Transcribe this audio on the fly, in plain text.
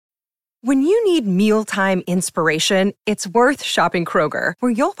When you need mealtime inspiration, it's worth shopping Kroger,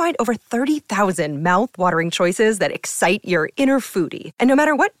 where you'll find over 30,000 mouth-watering choices that excite your inner foodie. And no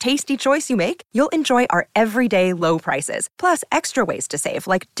matter what tasty choice you make, you'll enjoy our everyday low prices, plus extra ways to save,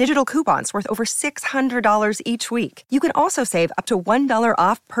 like digital coupons worth over $600 each week. You can also save up to $1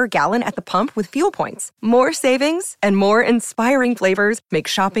 off per gallon at the pump with fuel points. More savings and more inspiring flavors make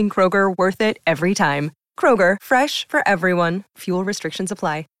shopping Kroger worth it every time. Kroger, fresh for everyone. Fuel restrictions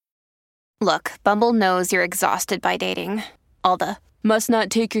apply. Look, Bumble knows you're exhausted by dating. All the, must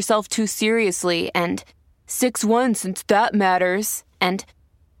not take yourself too seriously, and 6'1" since that matters, and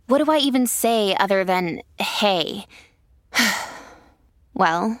what do I even say other than, hey?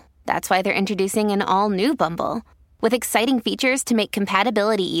 Well, that's why they're introducing an all-new Bumble, with exciting features to make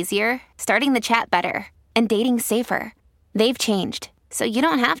compatibility easier, starting the chat better, and dating safer. They've changed, so you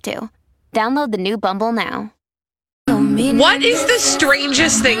don't have to. Download the new Bumble now. What is the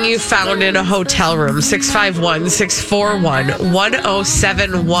strangest thing you found in a hotel room?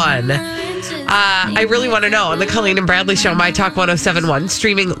 651-641-1071. I really want to know on the Colleen and Bradley Show, My Talk 1071,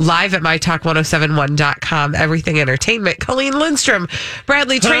 streaming live at MyTalk1071.com. Everything Entertainment. Colleen Lindstrom,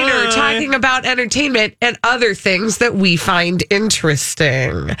 Bradley Traynor, talking about entertainment and other things that we find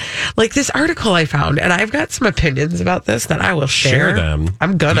interesting. Like this article I found, and I've got some opinions about this that I will share. Them.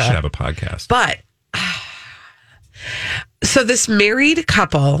 I'm gonna. You should have a podcast. But so this married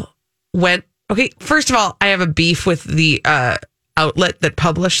couple went, okay, first of all, I have a beef with the outlet that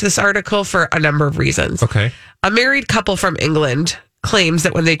published this article for a number of reasons. Okay. A married couple from England claims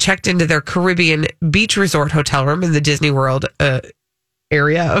that when they checked into their Caribbean beach resort hotel room in the Disney World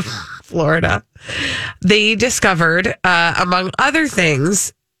area of Florida, they discovered, among other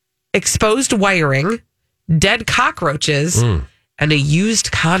things, exposed wiring, dead cockroaches, and a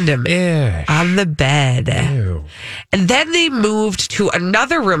used condom on the bed. Ew. And then they moved to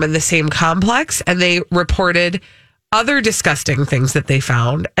another room in the same complex and they reported other disgusting things that they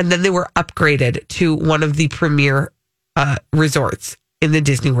found. And then they were upgraded to one of the premier resorts in the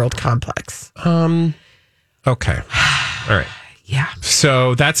Disney World complex. Okay. All right. Yeah.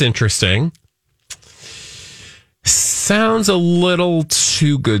 So that's interesting. Sounds a little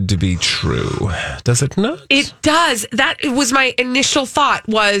too good to be true. Does it not? It does. That was my initial thought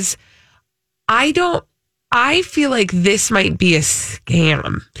was, I feel like this might be a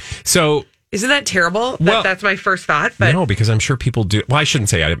scam. So isn't that terrible? That's my first thought. But no, because I'm sure people do. Well, I shouldn't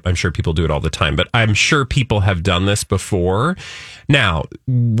say I'm sure people do it all the time, but I'm sure people have done this before. Now,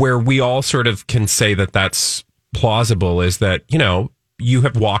 where we all sort of can say that that's plausible is that, you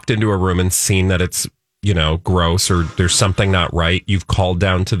have walked into a room and seen that it's, gross or there's something not right. You've called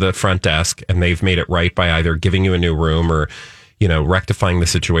down to the front desk and they've made it right by either giving you a new room or, rectifying the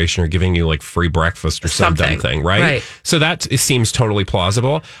situation or giving you like free breakfast or some dumb thing, right? So that seems totally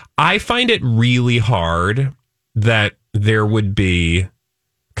plausible. I find it really hard that there would be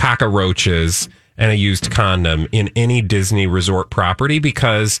cockroaches and a used condom in any Disney resort property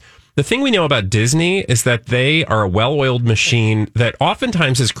because the thing we know about Disney is that they are a well-oiled machine that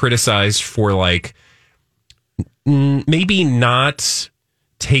oftentimes is criticized for like maybe not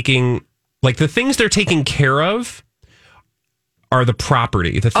taking, like the things they're taking care of are the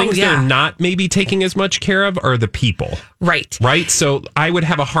property. The things they're not maybe taking as much care of are the people. Right. So I would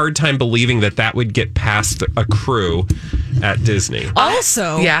have a hard time believing that would get past a crew at Disney.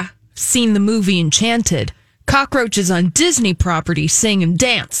 Also, seen the movie Enchanted. Cockroaches on Disney property sing and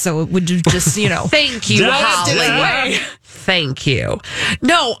dance, so it would just, Thank you, Holly. Thank you.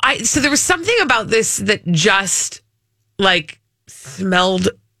 No, so there was something about this that just like smelled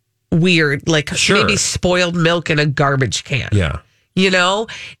weird, like maybe spoiled milk in a garbage can. Yeah.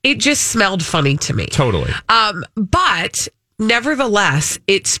 It just smelled funny to me. Totally. But nevertheless,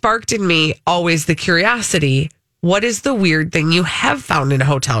 it sparked in me always the curiosity. What is the weird thing you have found in a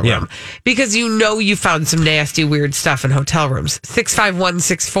hotel room? Yeah. Because you found some nasty, weird stuff in hotel rooms.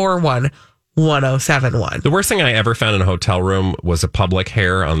 651-641-1071. The worst thing I ever found in a hotel room was a public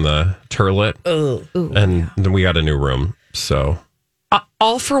hair on the turlet. Ooh. And then we got a new room. So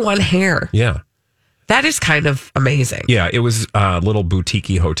all for one hair. Yeah. That is kind of amazing. Yeah, it was a little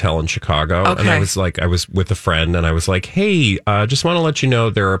boutique hotel in Chicago. Okay. And I was with a friend and I was like, hey, just want to let you know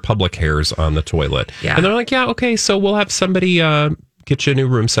there are public hairs on the toilet. Yeah. And they're like, yeah, okay, so we'll have somebody get you a new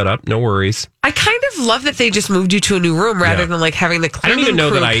room set up. No worries. I kind of love that they just moved you to a new room rather than like having the cleaning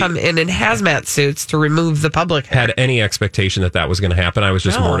crew come in hazmat suits to remove the public hair. Had any expectation that was going to happen. I was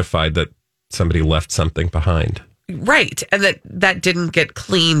just mortified that somebody left something behind. Right. And that didn't get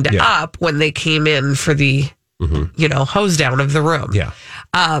cleaned up when they came in for the, hose down of the room. Yeah.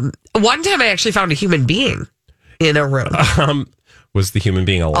 One time I actually found a human being in a room. Was the human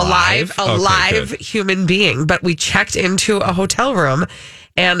being alive? Alive human being. But we checked into a hotel room,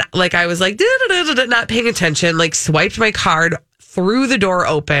 and like I was like not paying attention, like swiped my card, threw the door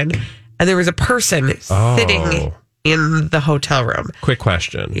open, and there was a person sitting in the hotel room. Quick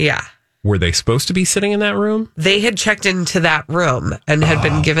question. Yeah. Were they supposed to be sitting in that room? They had checked into that room and had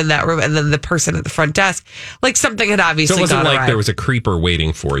been given that room. And then the person at the front desk, like something had obviously So it wasn't gone like awry. there was a creeper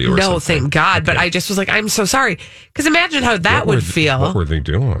waiting for you or No, something? thank God. But I just was like, I'm so sorry. Because imagine how that would feel. What were they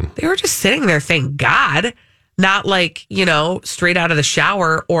doing? They were just sitting there, thank God. Not like, straight out of the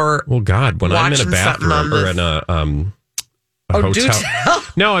shower or Well, God, when I'm in a watching something bathroom on or in a Oh, do hotel. tell.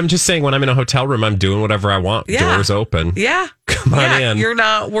 No, I'm just saying when I'm in a hotel room, I'm doing whatever I want. Yeah. Doors open. Yeah. Come on in. You're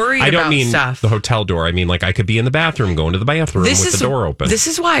not worried I don't about mean stuff. the hotel door. I mean, like I could be in the bathroom, going to the bathroom with the door open. This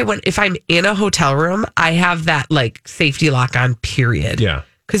is why if I'm in a hotel room, I have that like safety lock on, period. Yeah.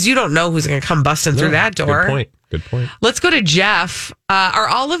 Because you don't know who's going to come busting through that door. Good point. Let's go to Jeff. Are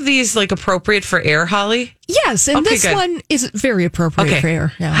all of these like appropriate for air, Holly? Yes, and Okay, this good. one is very appropriate for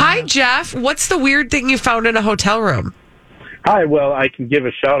air. Yeah. Hi, Jeff. What's the weird thing you found in a hotel room? Hi, well, I can give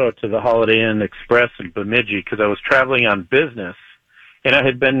a shout out to the Holiday Inn Express in Bemidji because I was traveling on business, and I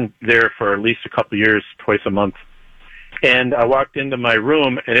had been there for at least a couple of years, twice a month. And I walked into my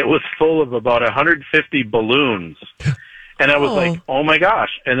room, and it was full of about 150 balloons. And I was like, oh my gosh.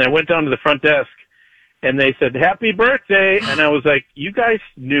 And I went down to the front desk, and they said, happy birthday. And I was like, you guys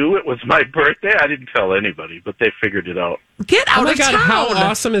knew it was my birthday? I didn't tell anybody, but they figured it out. Get out Oh my of God, town. how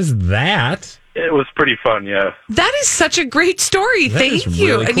awesome is that? It was pretty fun, yeah. That is such a great story. That Thank is you.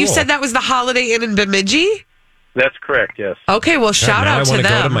 really And you cool. said that was the Holiday Inn in Bemidji? That's correct, yes. Okay, well, shout now out to I want to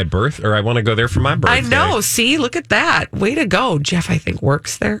go to them. my I want to go there for my birthday. I know. See, look at that. Way to go. Jeff, I think,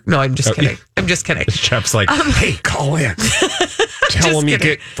 works there. No, I'm just kidding. I'm just kidding. Jeff's like, hey, call in. Tell them you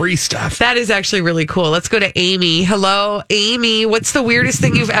kidding. get free stuff. That is actually really cool. Let's go to Amy. Hello, Amy. What's the weirdest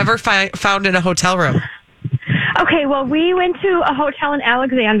thing you've ever found in a hotel room? Okay, well, we went to a hotel in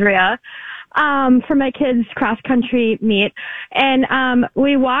Alexandria for my kids' cross-country meet, and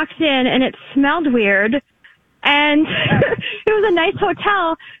we walked in, and it smelled weird, and it was a nice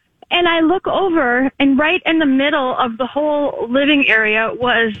hotel, and I look over, and right in the middle of the whole living area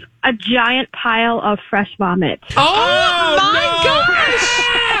was a giant pile of fresh vomit. Oh my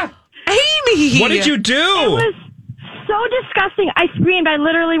gosh! Amy! What did you do? It was so disgusting. I screamed. I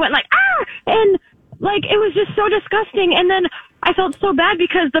literally went like, ah! And like, it was just so disgusting. And then I felt so bad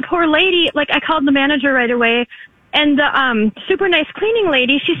because the poor lady, like, I called the manager right away, and the super nice cleaning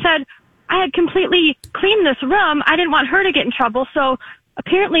lady, she said, I had completely cleaned this room. I didn't want her to get in trouble. So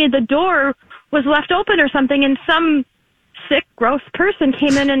apparently the door was left open or something, and some sick, gross person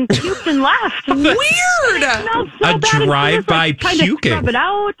came in and puked and left. Weird! It smelled so A bad, and she was, drive-by trying to puking. scrub it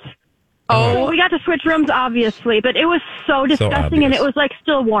out. Oh, So we got to switch rooms, obviously, but it was so disgusting, and obvious. it was like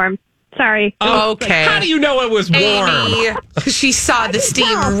still warm. Sorry. okay. How do you know it was warm? Amy, she saw the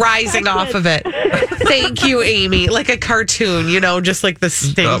steam rising off of it. Thank you, Amy. Like a cartoon, just like the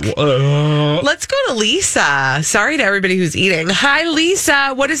stink. Let's go to Lisa. Sorry to everybody who's eating. Hi,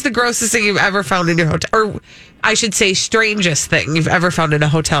 Lisa. What is the grossest thing you've ever found in your hotel? Or I should say, strangest thing you've ever found in a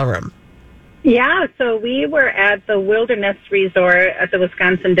hotel room? Yeah, so we were at the Wilderness Resort at the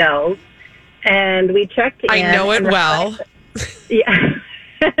Wisconsin Dells, and we checked in. I know it and well. Yeah.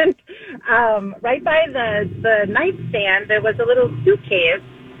 And right by the nightstand, there was a little suitcase.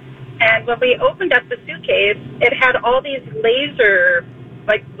 And when we opened up the suitcase, it had all these laser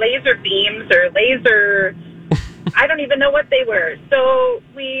beams or laser, I don't even know what they were. So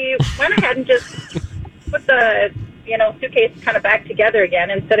we went ahead and just put the, suitcase kind of back together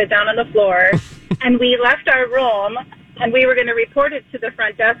again and set it down on the floor. And we left our room, and we were going to report it to the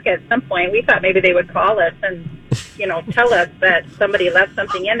front desk at some point. We thought maybe they would call us and, tell us that somebody left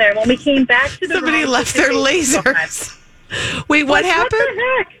something in there. And when we came back to the Somebody room, left the their suitcase was gone. lasers. Wait, what Like, happened? What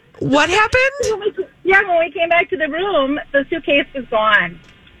the heck? What happened? When we came back to the room, the suitcase was gone.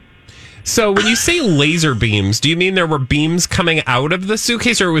 So when you say laser beams, do you mean there were beams coming out of the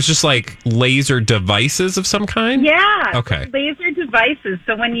suitcase, or it was just like laser devices of some kind? Yeah. Okay. Laser devices.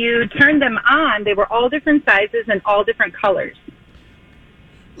 So when you turned them on, they were all different sizes and all different colors.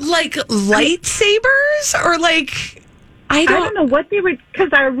 Like lightsabers? Or like, I I don't don't know what they were, because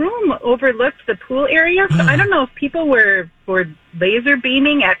our room overlooked the pool area, so I don't know if people were laser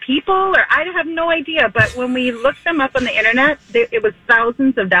beaming at people, or I have no idea. But when we looked them up on the internet, it was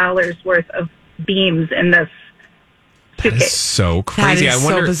thousands of dollars worth of beams in this That is suitcase. so crazy. That is I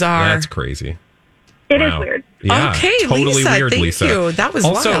wonder, so bizarre. That's crazy. It is weird. Yeah, Okay, totally Lisa, weird, thank Lisa. you. That was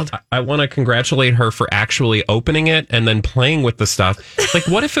also, wild. I want to congratulate her for actually opening it and then playing with the stuff. Like,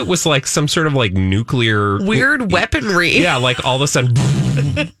 what if it was like some sort of like nuclear Weird weaponry. Yeah, like all of a sudden,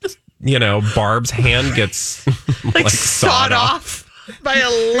 Barb's hand gets like sawed off by a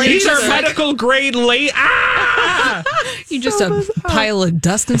laser. These are medical grade You just a pile of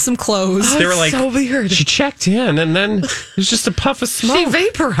dust and some clothes. They were like, so weird. She checked in, and then it was just a puff of smoke. She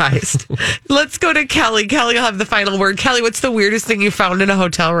vaporized. Let's go to Kelly. Kelly will have the final word. Kelly, what's the weirdest thing you found in a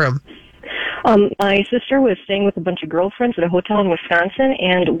hotel room? My sister was staying with a bunch of girlfriends at a hotel in Wisconsin,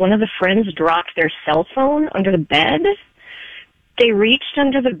 and one of the friends dropped their cell phone under the bed. They reached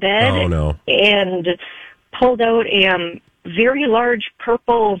under the bed and pulled out a very large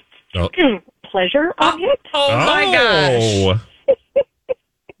purple pleasure object. Oh my gosh.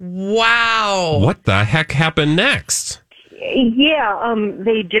 Wow. What the heck happened next? Yeah,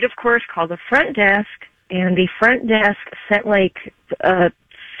 they did, of course, call the front desk, and the front desk sent like a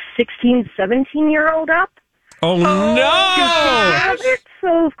 16, 17-year-old up. Oh, no!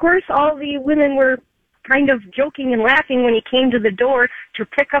 So, of course, all the women were kind of joking and laughing when he came to the door to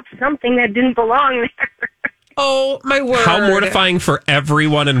pick up something that didn't belong there. Oh, my word. How mortifying for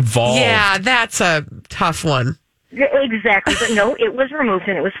everyone involved. Yeah, that's a tough one. Exactly. But no, it was removed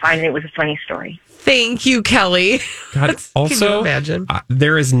and it was fine and it was a funny story. Thank you, Kelly. God, also, can you imagine?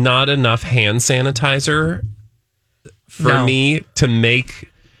 There is not enough hand sanitizer for me to make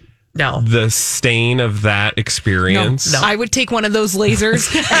the stain of that experience. No. I would take one of those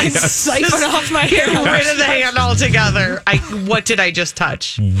lasers and siphon off my hair. Get rid of the hand altogether. What did I just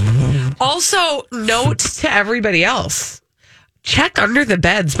touch? Also, note to everybody else, check under the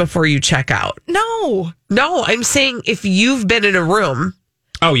beds before you check out. No, I'm saying if you've been in a room.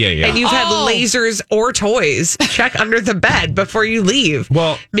 Oh, yeah. And you've had lasers or toys, check under the bed before you leave.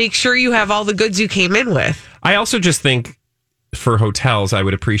 Well, make sure you have all the goods you came in with. I also just think for hotels, I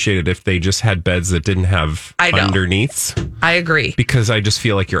would appreciate it if they just had beds that didn't have underneaths. I agree. Because I just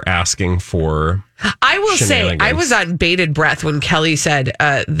feel like you're asking for I will say, I was on bated breath when Kelly said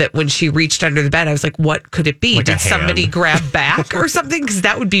that when she reached under the bed, I was like, what could it be? Like Did somebody grab back or something? Because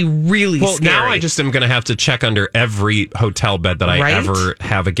that would be really scary. Now I just am going to have to check under every hotel bed that I ever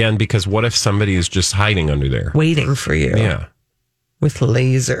have again, because what if somebody is just hiding under there? Waiting for you. Yeah. With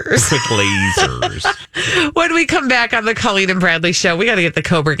lasers. When we come back on the Colleen and Bradley show, we got to get the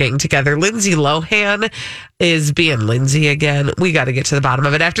Cobra Gang together. Lindsay Lohan is being Lindsay again. We got to get to the bottom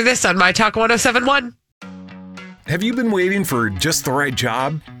of it after this on My Talk 1071. Have you been waiting for just the right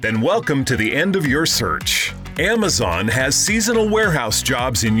job? Then welcome to the end of your search. Amazon has seasonal warehouse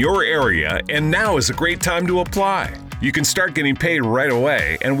jobs in your area, and now is a great time to apply. You can start getting paid right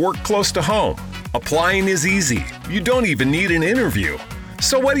away and work close to home. Applying is easy. You don't even need an interview.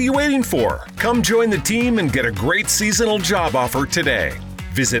 So what are you waiting for? Come join the team and get a great seasonal job offer today.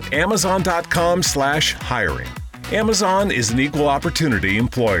 Visit Amazon.com/hiring. Amazon is an equal opportunity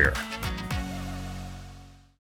employer.